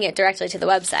 He's feeding it directly to the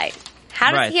website.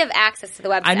 How does he have access to the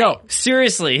website? I know.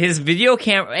 Seriously, his video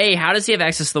camera... how does he have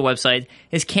access to the website?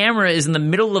 His camera is in the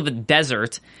middle of a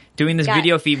desert doing this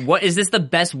video feed. What is this the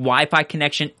best Wi-Fi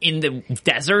connection in the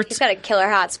desert? He's got a killer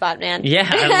hotspot, man.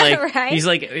 Yeah. Right? He's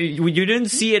like, you didn't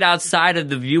see it outside of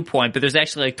the viewpoint, but there's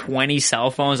actually 20 cell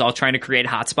phones all trying to create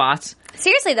hotspots.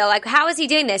 Seriously, though, how is he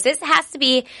doing this? This has to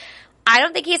be... I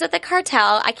don't think he's with the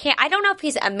cartel. I don't know if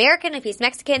he's American, if he's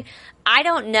Mexican. I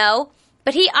don't know.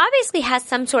 But he obviously has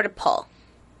some sort of pull.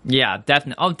 Yeah,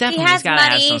 definitely. Oh, definitely. He's got to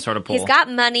have some sort of pull. He's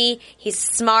got money. He's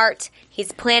smart.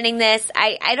 He's planning this.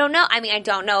 I don't know. I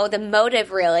don't know the motive,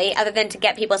 really, other than to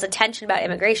get people's attention about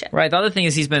immigration. Right. The other thing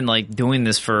is he's been, doing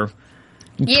this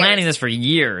planning this for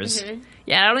years. Mm-hmm.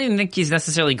 Yeah, I don't even think he's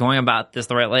necessarily going about this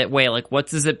the right way. What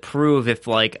does it prove if,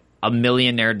 a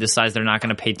millionaire decides they're not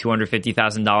going to pay $250,000 to save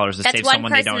someone they don't know? That's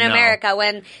one person in America,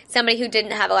 when somebody who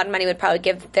didn't have a lot of money would probably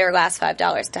give their last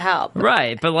 $5 to help.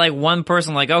 Right, but one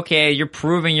person, okay, you're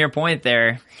proving your point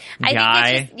there,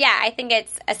 guy. I think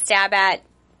it's a stab at,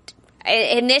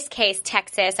 in this case,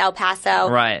 Texas, El Paso,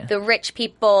 right? The rich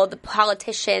people, the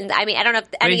politicians. I don't know if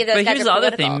any of those guys are political. But here's the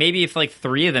other thing. Maybe if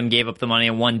 3 of them gave up the money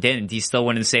and one didn't, he still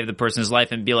wouldn't save the person's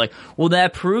life and be like, well,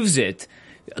 that proves it.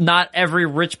 Not every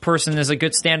rich person is a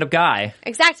good stand-up guy.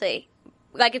 Exactly.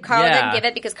 If Carl didn't give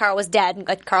it because Carl was dead.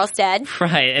 Carl's dead.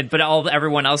 Right. But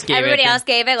everyone else gave it. Everybody else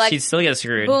gave it. She'd still get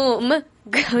screwed. Boom.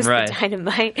 Goes the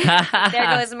dynamite.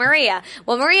 There goes Maria.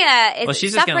 Well, Maria is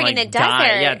she's suffering in the desert.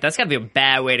 Die. Yeah, that's got to be a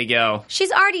bad way to go.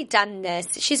 She's already done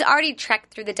this. She's already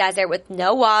trekked through the desert with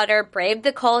no water, braved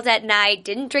the cold at night,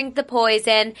 didn't drink the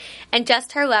poison, and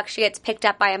just her luck, she gets picked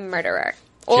up by a murderer.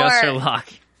 Just her luck.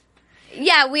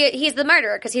 Yeah, he's the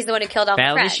murderer because he's the one who killed all the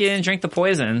friends. At least she didn't drink the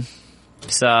poison.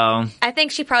 So I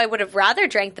think she probably would have rather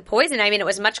drank the poison. It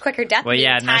was a much quicker death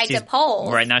being tied to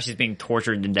poles. Right, now she's being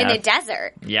tortured to death. In the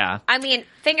desert. Yeah.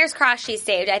 Fingers crossed she's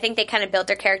saved. I think they kind of built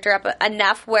her character up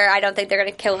enough where I don't think they're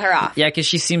going to kill her off. Yeah, because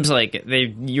she seems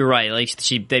you're right,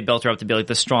 they built her up to be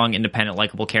the strong, independent,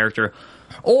 likable character.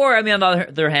 Or, on the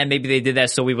other hand, maybe they did that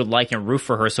so we would like and root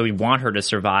for her, so we want her to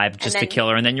survive just to kill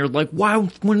her. And then you're like, why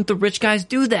wouldn't the rich guys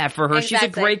do that for her? Exactly.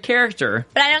 She's a great character.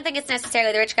 But I don't think it's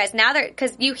necessarily the rich guys. Now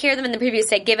because you hear them in the previews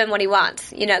say, give him what he wants.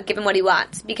 Give him what he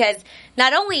wants. Because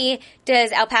not only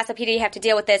does El Paso PD have to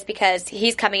deal with this because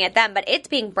he's coming at them, but it's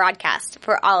being broadcast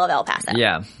for all of El Paso.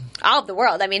 Yeah. All of the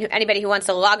world. Anybody who wants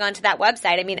to log on to that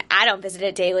website. I don't visit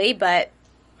it daily, but...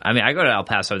 I go to El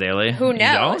Paso daily. Who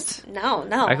knows? You don't?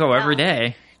 No. I go every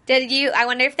day. I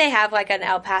wonder if they have an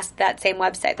El Paso, that same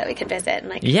website that we could visit.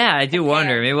 And yeah, I do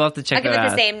wonder. Maybe we'll have to check it out. I'll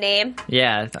give it the same name.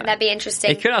 Yeah. That'd be interesting.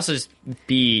 It could also just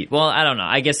be, I don't know.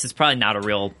 I guess it's probably not a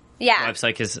real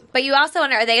website. But you also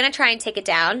wonder, are they going to try and take it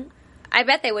down? I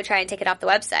bet they would try and take it off the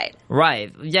website.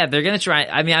 Right. Yeah, they're going to try.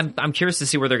 I'm curious to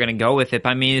see where they're going to go with it.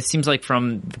 It seems like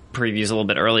from the previews a little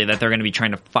bit earlier that they're going to be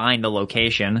trying to find a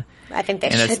location. I think they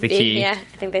should be. Key. Yeah,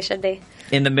 I think they should be.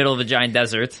 In the middle of a giant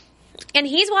desert. And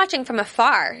he's watching from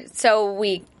afar, so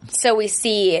we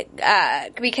see,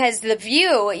 because the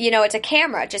view, it's a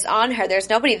camera just on her. There's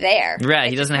nobody there. Right,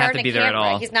 he doesn't have to be there at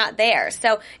all. He's not there.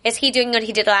 So is he doing what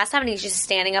he did last time, and he's just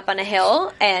standing up on a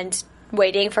hill and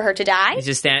waiting for her to die? He's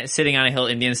just sitting on a hill,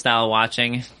 Indian style,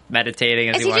 watching, meditating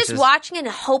as he watches. Is he just watching and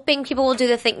hoping people will do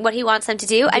the thing what he wants them to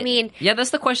do? I mean, yeah,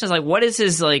 that's the question. Is like, what is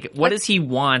his what does he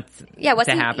want to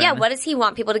happen? Yeah, what does he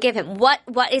want people to give him? What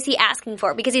is he asking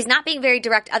for? Because he's not being very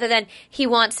direct, other than he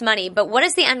wants money. But what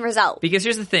is the end result? Because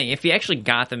here's the thing: if he actually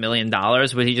got the $1 million,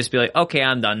 would he just be like, "Okay,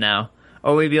 I'm done now"?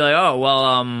 Or we'd be like, oh, well,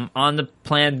 on the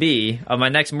plan B of my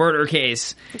next murder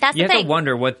case. That's you the have thing. to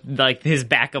wonder what, his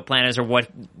backup plan is, or what,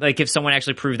 if someone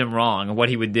actually proved him wrong, what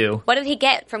he would do. What did he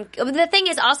get from... The thing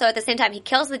is also, at the same time, he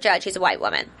kills the judge, who's a white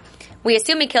woman. We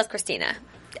assume he kills Christina,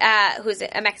 who's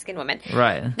a Mexican woman.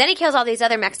 Right. Then he kills all these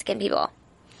other Mexican people.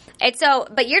 And so,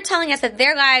 but you're telling us that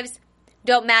their lives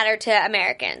don't matter to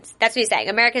Americans. That's what he's saying.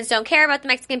 Americans don't care about the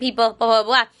Mexican people, blah, blah,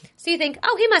 blah. So you think,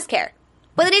 oh, he must care.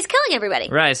 Well, then he's killing everybody.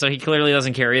 Right, so he clearly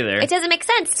doesn't care either. It doesn't make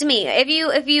sense to me.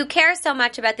 If you care so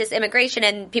much about this immigration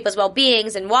and people's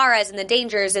well-beings and Juarez and the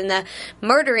dangers and the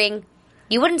murdering,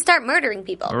 you wouldn't start murdering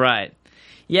people. Right.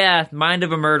 Yeah, mind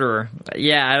of a murderer.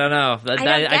 Yeah, I don't know.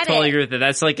 I totally agree with it.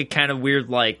 That's like a kind of weird,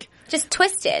 just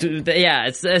twisted. Yeah,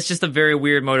 it's just a very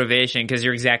weird motivation, because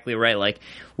you're exactly right. Like,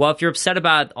 well, if you're upset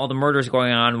about all the murders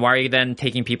going on, why are you then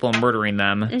taking people and murdering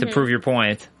them to prove your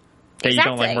point that you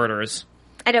don't like murderers?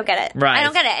 I don't get it. Right. I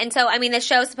don't get it. And so, I mean, the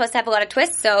show's supposed to have a lot of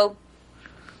twists, so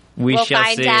we'll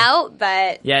find out,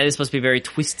 but... Yeah, it is supposed to be a very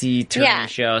twisty, turny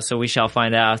show, so we shall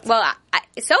find out. Well,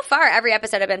 so far, every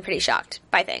episode I've been pretty shocked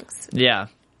by things. Yeah.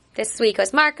 This week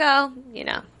was Marco,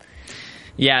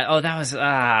 Yeah, oh, that was...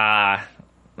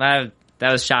 that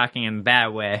was shocking in a bad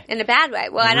way. In a bad way.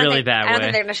 Well, I don't think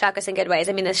they're going to shock us in good ways.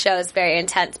 I mean, this show is very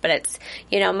intense, but it's,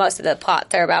 most of the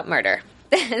plots are about murder.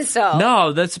 So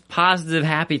no, that's a positive,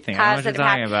 happy thing. I don't know what you're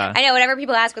talking about. I know, whenever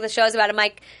people ask what the show's about, I'm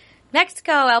like,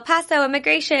 Mexico, El Paso,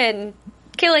 immigration,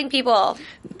 killing people.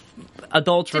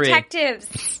 Adultery.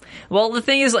 Detectives. Well, the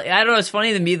thing is, I don't know, it's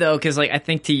funny to me, though, because, I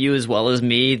think to you as well as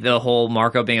me, the whole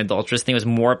Marco being adulterous thing was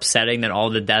more upsetting than all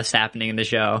the deaths happening in the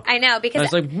show. I know, because... I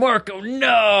was like, Marco,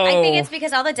 no! I think it's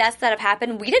because all the deaths that have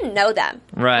happened, we didn't know them.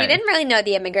 Right. We didn't really know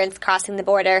the immigrants crossing the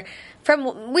border.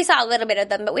 We saw a little bit of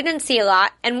them, but we didn't see a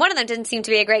lot. And one of them didn't seem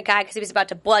to be a great guy because he was about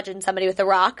to bludgeon somebody with a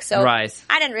rock. So right.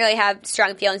 I didn't really have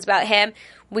strong feelings about him.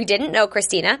 We didn't know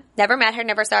Christina. Never met her,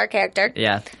 never saw her character.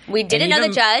 Yeah. We didn't know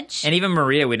the judge. And even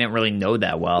Maria, we didn't really know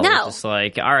that well. No. It was just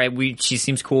like, all right, she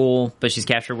seems cool, but she's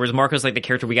captured. Whereas Marco's like the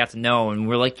character we got to know, and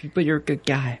we're like, but you're a good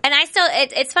guy. And I still,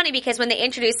 it's funny because when they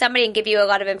introduce somebody and give you a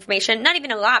lot of information, not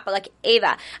even a lot, but like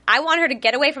Ava, I want her to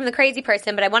get away from the crazy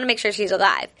person, but I want to make sure she's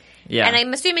alive. Yeah. And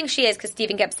I'm assuming she is because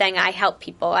Steven kept saying, I help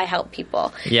people.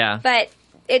 Yeah. But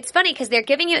it's funny because they're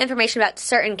giving you information about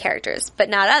certain characters, but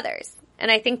not others. And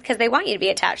I think because they want you to be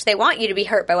attached. They want you to be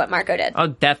hurt by what Marco did. Oh,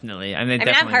 definitely. I mean,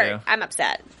 I'm hurt. Do. I'm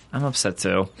upset. I'm upset,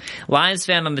 too. Lions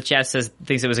fan on the chat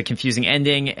thinks it was a confusing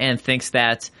ending and thinks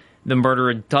that the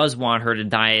murderer does want her to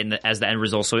die as the end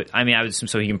result. So, I mean, I would assume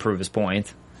so he can prove his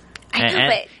point.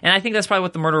 And I think that's probably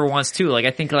what the murderer wants, too. Like,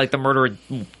 I think, the murderer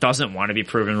doesn't want to be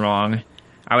proven wrong.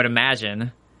 I would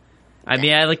imagine. I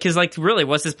mean, because, really,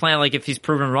 what's his plan? If he's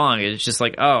proven wrong, it's just oh,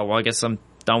 well, I guess I'm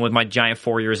done with my giant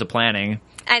 4 years of planning.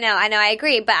 I know, I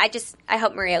agree, but I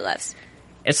hope Maria lives.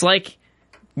 It's like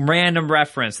random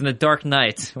reference in The Dark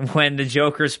Knight when the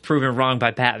Joker's proven wrong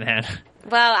by Batman.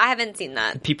 Well, I haven't seen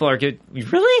that. People are good.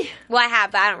 Really? Well, I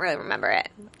have, but I don't really remember it.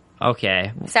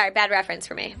 Okay. Sorry, bad reference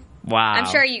for me. Wow. I'm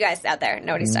sure you guys out there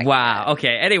know what he's talking about. Wow.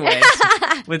 Okay. Anyways,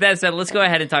 with that said, let's go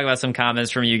ahead and talk about some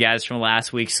comments from you guys from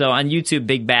last week. So on YouTube,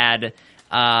 Big Bad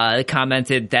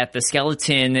commented that the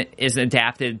skeleton is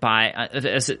adapted by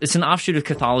it's an offshoot of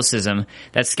Catholicism.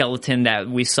 That skeleton that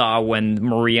we saw when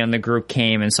Maria and the group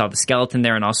came and saw the skeleton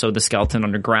there, and also the skeleton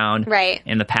underground, right,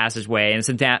 in the passageway. And it's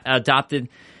adopted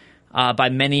by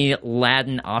many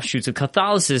Latin offshoots of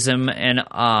Catholicism and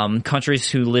countries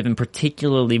who live in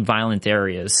particularly violent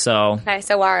areas. So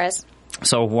Juarez.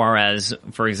 So Juarez,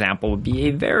 for example, would be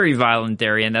a very violent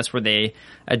area, and that's where they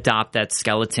adopt that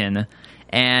skeleton.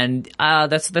 And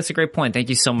that's a great point. Thank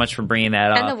you so much for bringing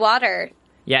that up. And the water.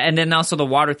 Yeah, and then also the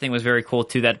water thing was very cool,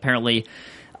 too, that apparently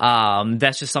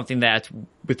that's just something that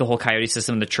with the whole coyote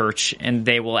system in the church, and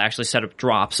they will actually set up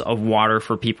drops of water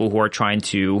for people who are trying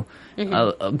to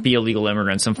be illegal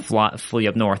immigrants and flee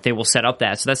up north. They will set up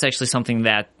that. So that's actually something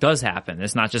that does happen.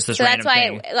 It's not just this random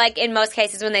thing. So that's why, in most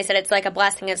cases, when they said it's like a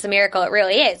blessing, it's a miracle, it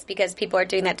really is, because people are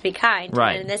doing that to be kind.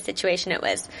 Right. And in this situation, it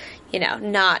was,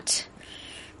 not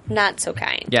not so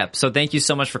kind. Yep. So thank you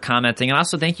so much for commenting, and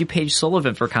also thank you, Paige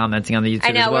Sullivan, for commenting on the YouTube.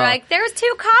 I know. As well. We're like, there was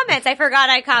 2 comments. I forgot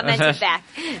I commented back.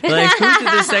 Like, who did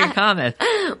the second comment?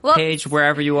 Well, Paige,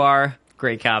 wherever you are,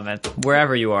 great comment.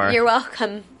 Wherever you are, you're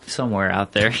welcome. Somewhere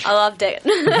out there. I loved it.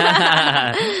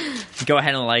 Go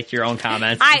ahead and like your own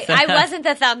comments. I wasn't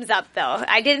the thumbs up, though.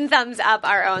 I didn't thumbs up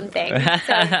our own thing.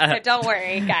 So don't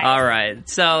worry, guys. All right.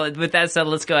 So with that said,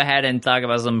 let's go ahead and talk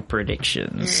about some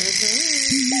predictions.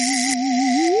 Mm-hmm.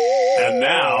 And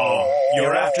now,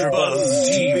 your AfterBuzz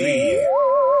TV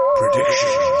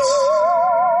predictions.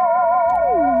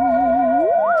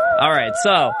 All right.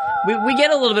 So we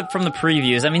get a little bit from the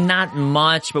previews. I mean, not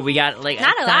much, but we got like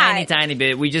not a tiny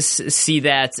bit. We just see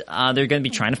that they're going to be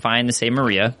trying to find the same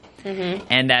Maria. Mm-hmm.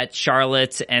 And that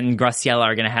Charlotte and Graciela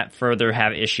are going to further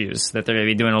have issues, that they're going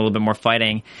to be doing a little bit more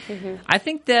fighting. Mm-hmm. I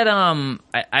think that,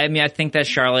 I think that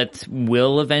Charlotte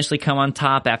will eventually come on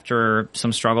top after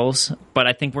some struggles, but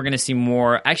I think we're going to see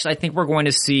more. Actually, I think we're going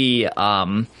to see,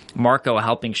 Marco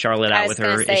helping Charlotte out with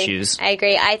her issues. I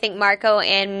agree. I think Marco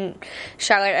and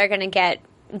Charlotte are going to get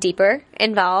deeper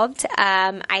involved.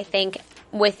 I think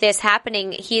with this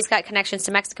happening, he's got connections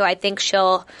to Mexico. I think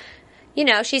she'll,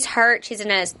 she's hurt. She's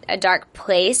in a dark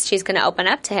place. She's going to open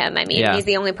up to him. I mean, He's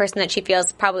the only person that she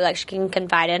feels probably like she can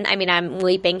confide in. I mean, I'm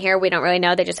leaping here. We don't really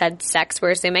know. They just had sex,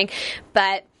 we're assuming.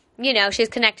 But, she's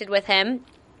connected with him.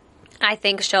 I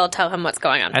think she'll tell him what's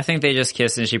going on. I think they just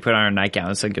kissed and she put on her nightgown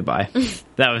and said goodbye.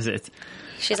 That was it.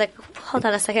 She's like, hold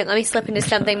on a second. Let me slip into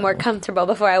something more comfortable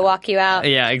before I walk you out.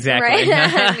 Yeah, exactly. Right?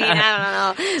 I mean,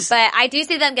 I don't know. But I do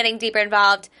see them getting deeper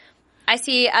involved. I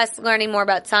see us learning more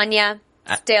about Sonya.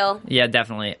 Still. Yeah,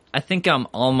 definitely. I think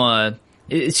Alma,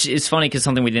 it's funny because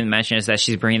something we didn't mention is that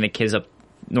she's bringing the kids up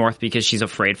north because she's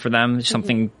afraid for them.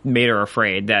 Something made her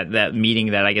afraid, that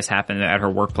meeting that I guess happened at her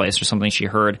workplace or something she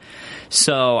heard.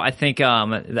 So I think,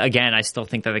 again, I still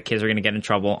think that the kids are going to get in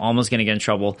trouble. Alma's going to get in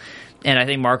trouble. And I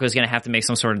think Marco's going to have to make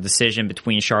some sort of decision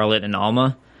between Charlotte and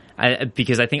Alma,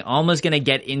 because I think Alma's going to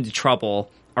get into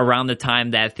trouble around the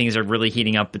time that things are really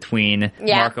heating up between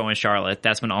Marco and Charlotte.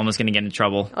 That's when Alma's going to get in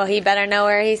trouble. Well, he better know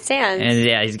where he stands.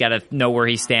 And he's got to know where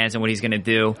he stands and what he's going to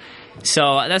do.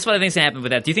 So that's what I think's going to happen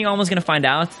with that. Do you think Alma's going to find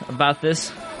out about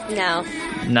this? No.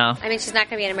 No? I mean, she's not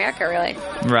going to be in America, really.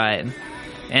 Right.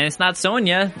 And it's not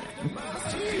Sonya.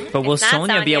 But will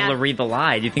Sonya be able to read the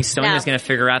lie? Do you think Sonya's going to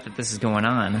figure out that this is going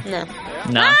on? No.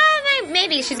 No?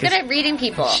 Maybe. She's good at reading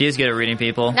people. She is good at reading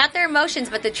people. Not their emotions,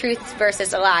 but the truth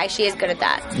versus a lie. She is good at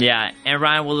that. Yeah. And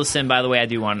Ryan Wilson, by the way, I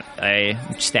do want a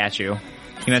statue.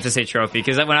 He meant to say trophy,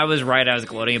 because when I was right, I was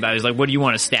gloating about it. He was like, what do you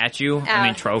want, a statue? I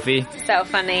mean, trophy. So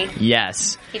funny.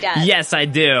 Yes. He does. Yes, I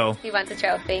do. He wants a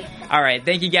trophy. All right.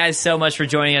 Thank you guys so much for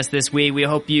joining us this week. We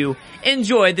hope you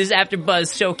enjoyed this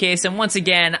AfterBuzz showcase. And once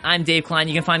again, I'm Dave Klein.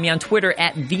 You can find me on Twitter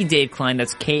at @TheDaveKlein.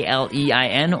 That's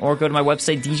KLEIN. Or go to my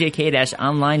website,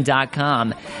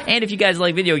 djk-online.com. And if you guys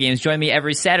like video games, join me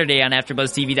every Saturday on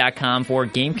AfterBuzzTV.com for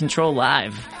Game Control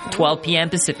Live. 12 p.m.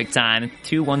 Pacific Time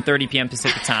to 1:30 p.m.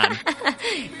 Pacific Time.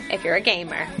 If you're a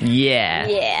gamer.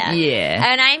 Yeah.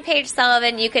 And I'm Paige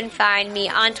Sullivan. You can find me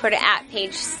on Twitter at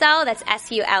PaigeSull. That's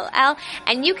SULL.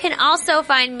 And you can also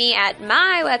find me at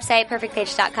my website,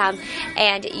 perfectpage.com.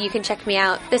 And you can check me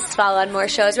out this fall on more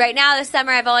shows. Right now, this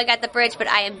summer, I've only got The Bridge, but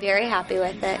I am very happy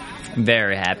with it.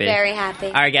 Very happy. Very happy.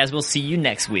 All right, guys. We'll see you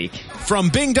next week. From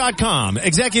Bing.com,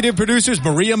 executive producers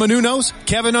Maria Menounos,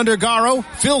 Kevin Undergaro,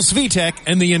 Phil Svitek,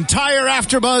 and the entire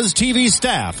AfterBuzz TV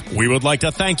staff, we would like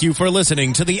to thank you for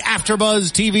listening to the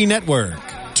AfterBuzz TV network.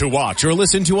 To watch or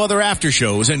listen to other after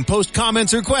shows and post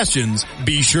comments or questions,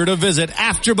 be sure to visit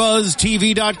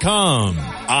AfterBuzzTV.com.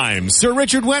 I'm Sir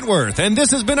Richard Wentworth, and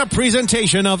this has been a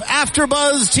presentation of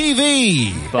AfterBuzz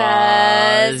TV.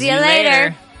 Buzz you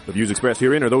later. The views expressed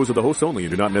herein are those of the hosts only and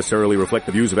do not necessarily reflect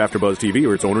the views of AfterBuzz TV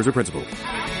or its owners or principals.